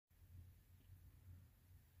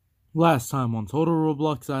Last time on Total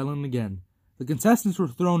Roblox Island Again, the contestants were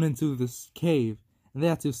thrown into this cave, and they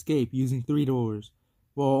had to escape using 3 doors.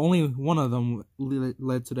 Well, only one of them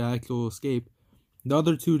led to the actual escape. The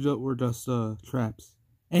other 2 were just traps.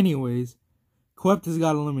 Anyways, Coeptus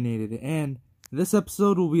got eliminated, and this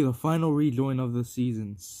episode will be the final rejoin of the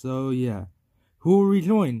season. So yeah, who will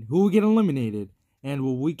rejoin? Who will get eliminated? And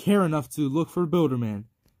will we care enough to look for Builderman?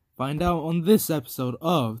 Find out on this episode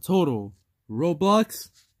of Total Roblox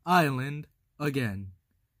Island Again.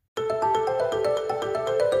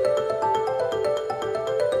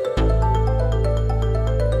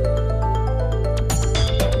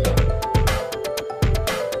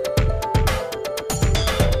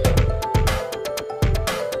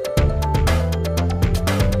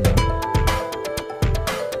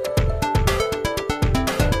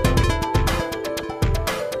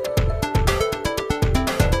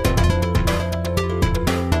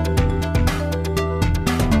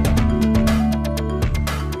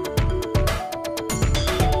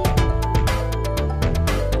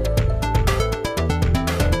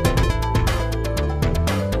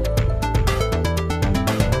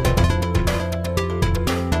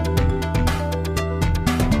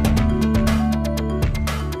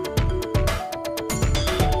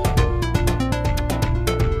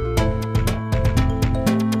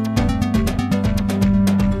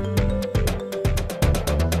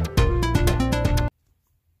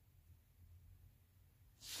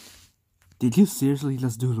 Did you seriously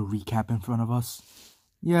just do the recap in front of us?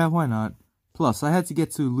 Yeah, why not? Plus, I had to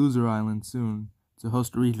get to Loser Island soon to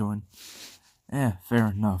host a rejoin. Fair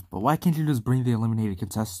enough, but why can't you just bring the eliminated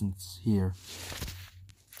contestants here?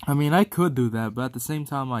 I mean, I could do that, but at the same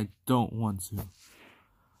time, I don't want to.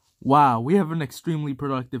 Wow, we have an extremely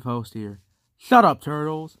productive host here. Shut up,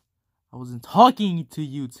 turtles! I wasn't talking to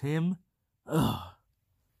you, Tim. Ugh.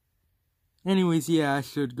 Anyways, yeah, I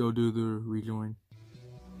should go do the rejoin.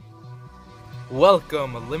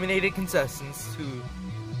 Welcome, eliminated contestants, to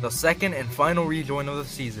the second and final rejoin of the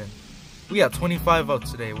season. We got 25 votes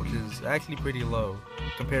today, which is actually pretty low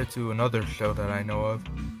compared to another show that I know of,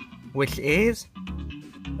 which is,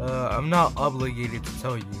 I'm not obligated to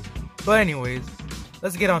tell you. But anyways,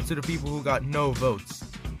 let's get on to the people who got no votes.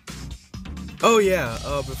 Oh yeah,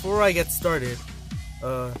 before I get started,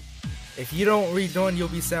 if you don't rejoin, you'll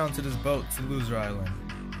be sent to this boat to Loser Island.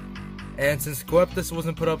 And since Coeptus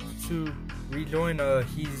wasn't put up to rejoin,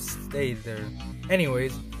 he stayed there.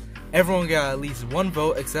 Anyways, everyone got at least 1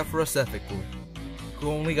 vote except for Asethical,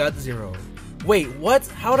 who only got 0. Wait, what?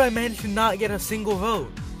 How did I manage to not get a single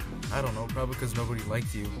vote? I don't know, probably because nobody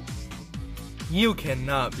liked you. You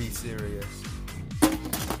cannot be serious.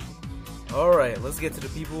 Alright, let's get to the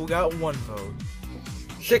people who got 1 vote.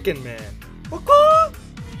 Chicken Man.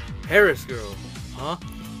 Harris Girl. Huh?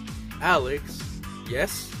 Alex.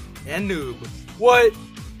 Yes. And Noob. What?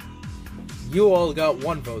 You all got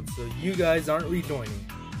 1 vote, so you guys aren't rejoining.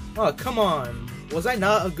 Oh, come on. Was I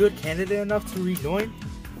not a good candidate enough to rejoin?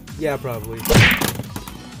 Yeah, probably.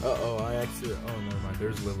 Uh-oh, I actually... Oh, never mind.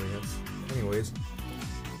 There's Lilias. Anyways.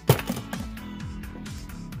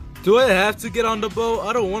 Do I have to get on the boat?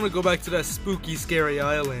 I don't want to go back to that spooky, scary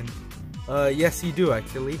island. Yes, you do,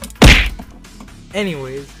 actually.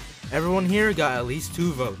 Anyways, everyone here got at least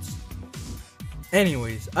 2 votes.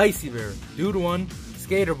 Anyways, Icy Bear, Dude 1,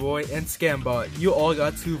 Skater Boy, and Scambot, you all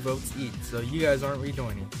got 2 votes each, so you guys aren't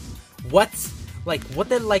rejoining. What? Like, what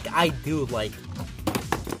did, I do,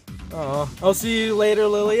 Oh, I'll see you later,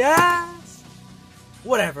 Lilias!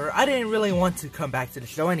 Whatever, I didn't really want to come back to the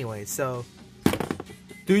show anyway, so...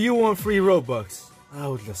 Do you want free Robux? I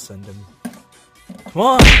will just send them. Come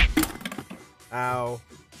on! Ow.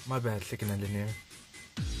 My bad, Chicken Engineer.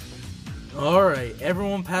 Alright,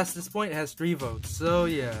 everyone past this point has 3 votes, so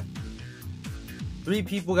yeah. 3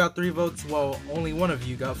 people got 3 votes, while only 1 of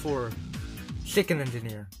you got 4. Chicken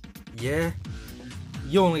Engineer. Yeah?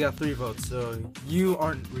 You only got 3 votes, so you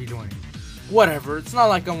aren't rejoining. Whatever, it's not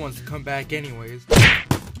like I want to come back anyways.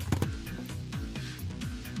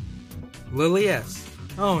 Lily S.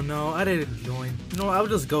 Oh no, I didn't join. You know, I'll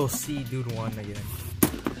just go see Dude 1 again.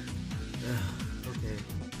 Okay.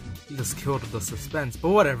 He just killed the suspense, but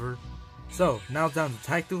whatever. So, now it's down to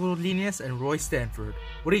Tactical Genius and Roy Stanford.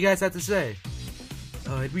 What do you guys have to say?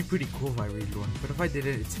 It'd be pretty cool if I rejoined, but if I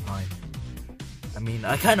didn't, it's fine. I mean,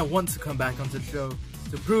 I kind of want to come back onto the show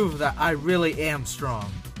to prove that I really am strong.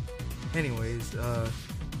 Anyways,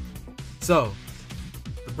 so,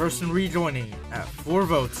 the person rejoining at 4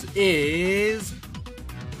 votes is...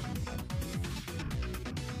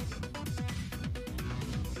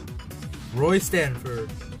 Roy Stanford.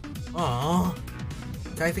 Aww.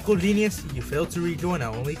 Tactical Genius, you failed to rejoin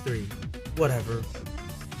at only 3. Whatever.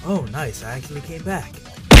 Oh, nice. I actually came back.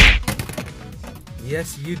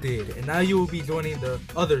 Yes, you did. And now you will be joining the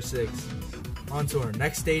other 6 onto our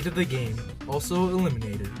next stage of the game, also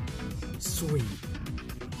Eliminator. Sweet.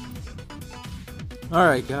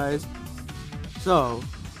 Alright guys, so,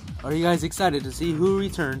 are you guys excited to see who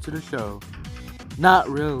returned to the show? Not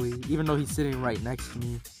really, even though he's sitting right next to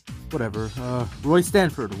me. Whatever, Roy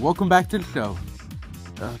Stanford, welcome back to the show.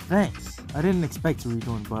 Thanks. I didn't expect to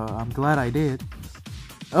rejoin, but I'm glad I did.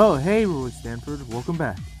 Oh, hey Roy Stanford, welcome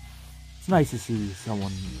back. It's nice to see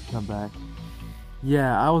someone come back.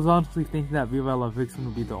 Yeah, I was honestly thinking that Viva La Vixen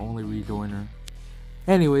would be the only rejoiner.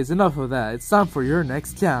 Anyways, enough of that. It's time for your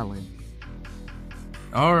next challenge.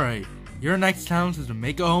 Alright, your next challenge is to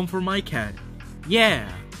make a home for my cat.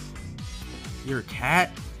 Yeah! Your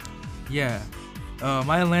cat? Yeah.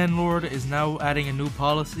 My landlord is now adding a new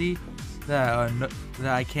policy that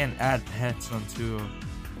I can't add pets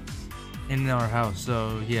in our house,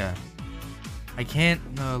 so yeah. I can't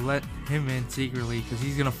let him in secretly because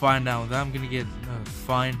he's gonna find out that I'm gonna get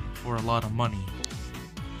fined for a lot of money.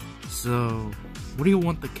 So, what do you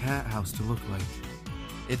want the cat house to look like?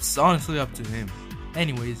 It's honestly up to him.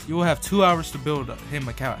 Anyways, you will have 2 hours to build him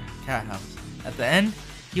a cat house. At the end,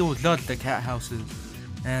 he will judge the cat houses,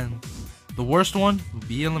 and the worst one will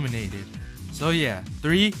be eliminated. So yeah,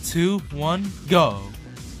 3, 2, 1, go!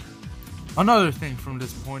 Another thing from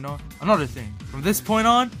this point on,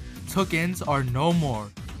 tokens are no more.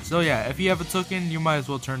 So yeah, if you have a token, you might as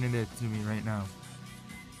well turn it in to me right now.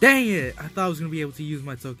 Dang it! I thought I was gonna be able to use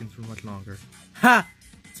my tokens for much longer. Ha!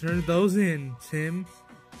 Turn those in, Tim.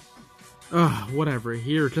 Ugh, whatever.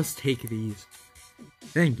 Here, just take these.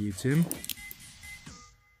 Thank you, Tim.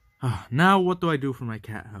 Now what do I do for my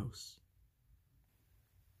cat house?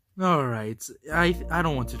 Alright, I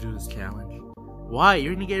don't want to do this challenge. Why?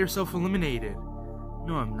 You're gonna get yourself eliminated.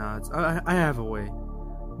 No, I'm not. I have a way.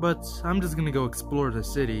 But I'm just gonna go explore the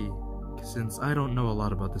city, since I don't know a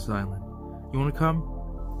lot about this island. You wanna come?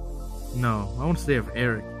 No, I want to stay with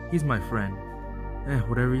Eric. He's my friend.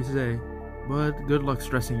 Whatever you say. But good luck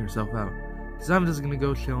stressing yourself out, because I'm just gonna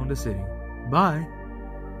go chill in the city. Bye!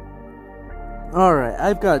 Alright,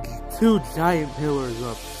 I've got 2 giant pillars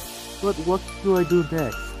up, but what do I do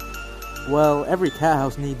next? Well, every cat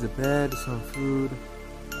house needs a bed, some food,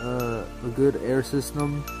 a good air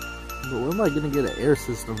system. But where am I gonna get an air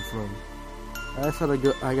system from? I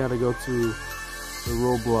gotta go to the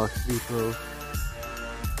Roblox depot.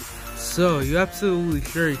 So, you absolutely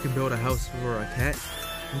sure you can build a house for a cat?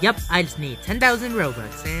 Yep, I just need 10,000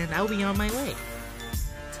 Robux and I'll be on my way.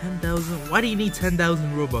 10,000? Why do you need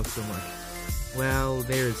 10,000 Robux so much? Well,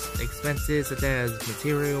 there's expenses such as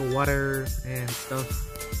material, water, and stuff.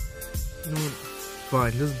 You know what?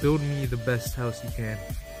 Fine, just build me the best house you can.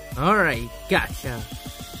 Alright, gotcha.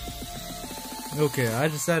 Okay, I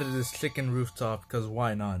decided this chicken rooftop because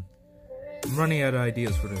why not? I'm running out of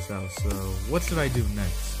ideas for this house, so what should I do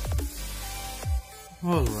next?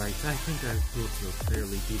 Alright, I think I've built a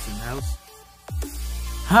fairly decent house.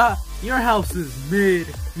 Ha! Your house is mid!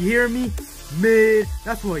 You hear me? Mid!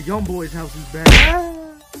 That's why Young Boy's house is bad.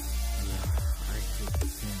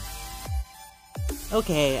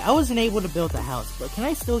 Okay, I wasn't able to build the house, but can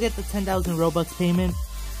I still get the 10,000 Robux payment?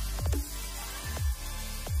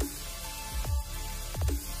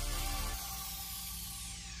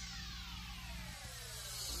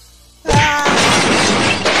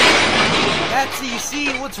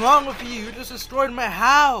 FTC, what's wrong with you? You just destroyed my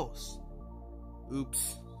house!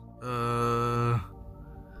 Oops.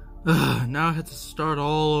 Now I have to start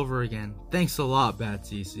all over again. Thanks a lot, Bad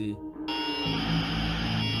CC.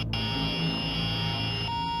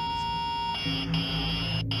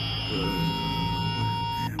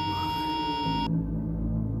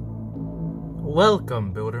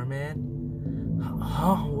 Welcome, Builderman.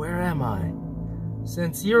 Huh? Where am I?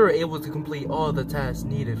 Since you're able to complete all the tasks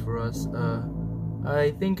needed for us,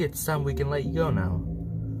 I think it's time we can let you go now.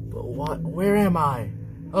 But what? Where am I?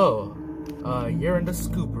 Oh, you're in the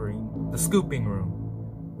scooping room.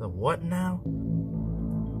 The what now?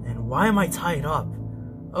 And why am I tied up?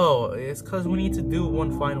 Oh, it's cause we need to do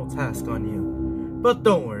one final task on you. But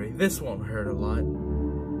don't worry, this won't hurt a lot.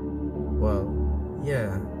 Well,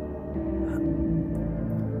 yeah.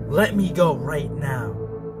 Let me go right now.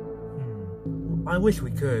 I wish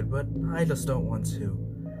we could, but I just don't want to.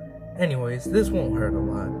 Anyways, this won't hurt a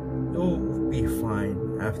lot. You'll be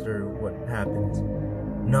fine after what happens.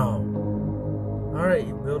 No. Alright,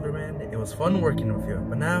 Builderman, it was fun working with you,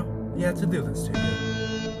 but now we have to do this to you.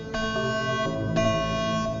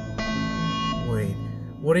 Wait,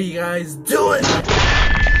 what are you guys doing?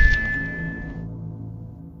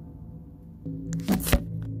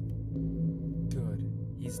 Good.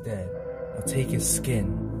 He's he's dead. Now take his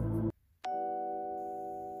skin.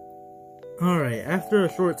 Alright, after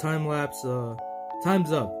a short time lapse,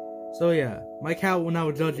 time's up. So yeah, my cat will now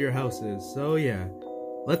judge your houses. So yeah,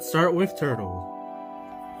 let's start with Turtle.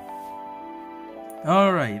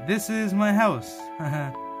 Alright, this is my house.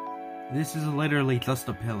 This is literally just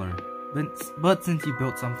a pillar. But since you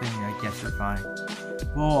built something, I guess you're fine.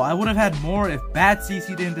 Well, I would have had more if Bad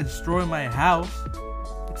CC didn't destroy my house.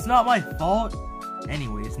 It's not my fault.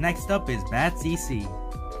 Anyways, next up is Bad CC.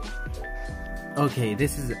 Okay,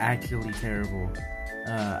 this is actually terrible.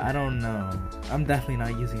 I don't know. I'm definitely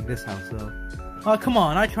not using this house though. Oh, come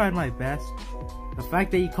on, I tried my best. The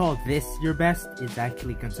fact that you call this your best is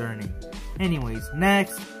actually concerning. Anyways,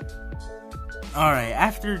 next. Alright,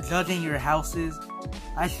 after judging your houses,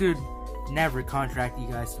 I should never contract you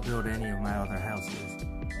guys to build any of my other houses.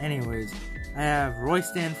 Anyways, I have Roy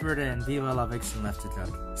Stanford and Viva La Vixen left to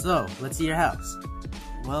judge. So, let's see your house.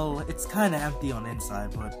 Well, it's kinda empty on the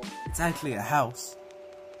inside, but it's actually a house.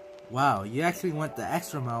 Wow, you actually went the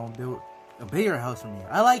extra mile and built a bigger house for me.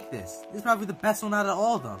 I like this. This is probably the best one out of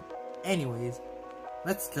all of them. Anyways,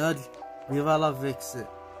 let's judge Viva La Vixen.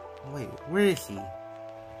 Wait, where is he?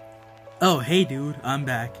 Oh, hey dude, I'm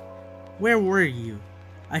back. Where were you?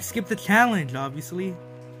 I skipped the challenge, obviously.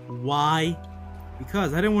 Why?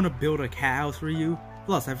 Because I didn't want to build a cat house for you.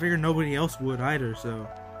 Plus, I figured nobody else would either, so...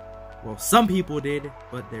 Well, some people did,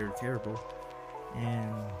 but they're terrible.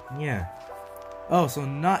 And, yeah. Oh, so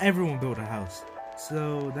not everyone built a house.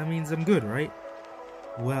 So, that means I'm good, right?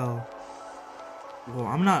 Well,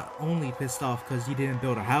 I'm not only pissed off because you didn't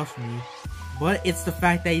build a house for me, but it's the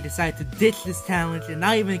fact that you decided to ditch this challenge and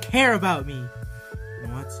not even care about me. You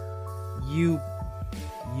know what? You.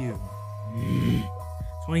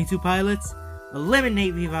 22 pilots?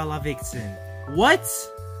 Eliminate Viva La Vixen. What?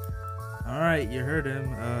 Alright, you heard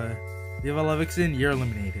him. Viva La Vixen, you're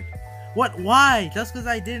eliminated. What? Why? Just because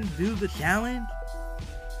I didn't do the challenge?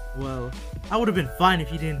 Well, I would have been fine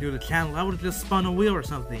if you didn't do the challenge. I would have just spun a wheel or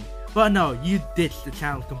something. But no, you ditched the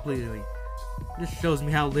challenge completely. This shows me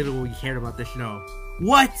how little you cared about this show.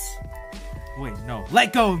 What? Wait, no.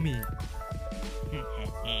 Let go of me.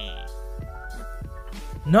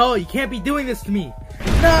 No, you can't be doing this to me.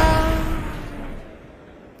 No!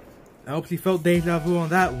 I hope she felt deja vu on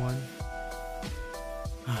that one.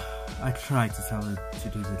 I tried to tell her to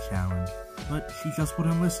do the challenge, but she just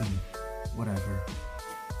wouldn't listen. Whatever.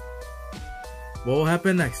 What will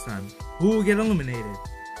happen next time? Who will get eliminated?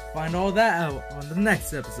 Find all that out on the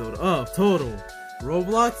next episode of Total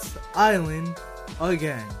Roblox Island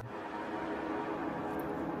Again.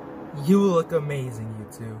 You look amazing, you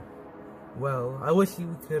two. Well, I wish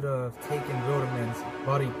you could have taken Rotorman's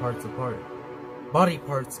body parts apart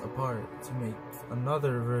to make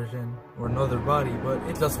another version or another body, but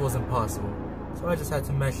it just wasn't possible. So I just had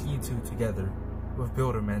to mesh you two together with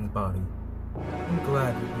Builderman's body. I'm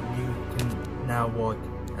glad that you can now walk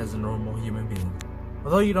as a normal human being.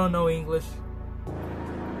 Although you don't know English,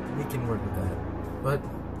 we can work with that. But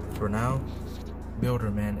for now,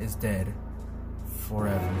 Builderman is dead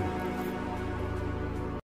forever.